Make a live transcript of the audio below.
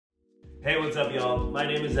Hey, what's up, y'all? My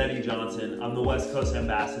name is Eddie Johnson. I'm the West Coast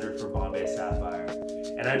ambassador for Bombay Sapphire.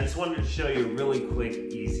 And I just wanted to show you a really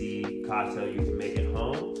quick, easy cocktail you can make at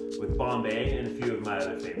home with Bombay and a few of my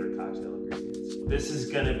other favorite cocktail ingredients. This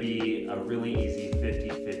is gonna be a really easy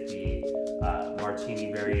 50-50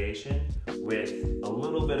 martini variation with a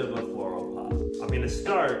little bit of a floral pop. I'm gonna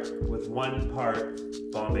start with 1 part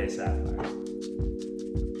Bombay Sapphire.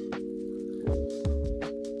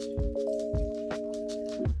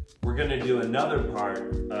 We're gonna do another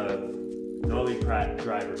part of Noilly Prat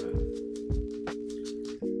Dry Vermouth.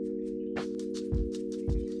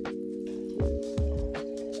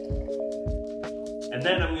 And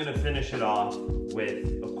then I'm gonna finish it off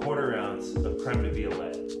with a 1/4 ounce of Creme de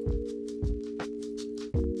Violette.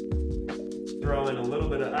 Throw in a little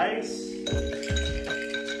bit of ice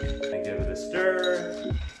and give it a stir.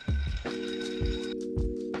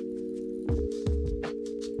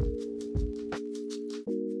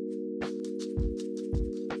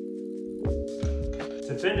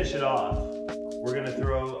 To finish it off, we're gonna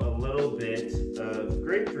throw a little bit of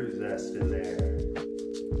grapefruit zest in there.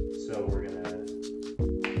 So we're gonna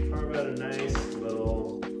carve out a nice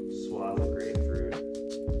little swath of grapefruit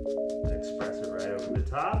and express it right over the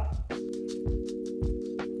top and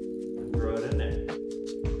throw it in there.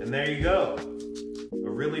 And there you go,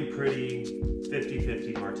 a really pretty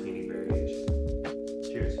 50-50 martini variation.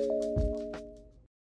 Cheers.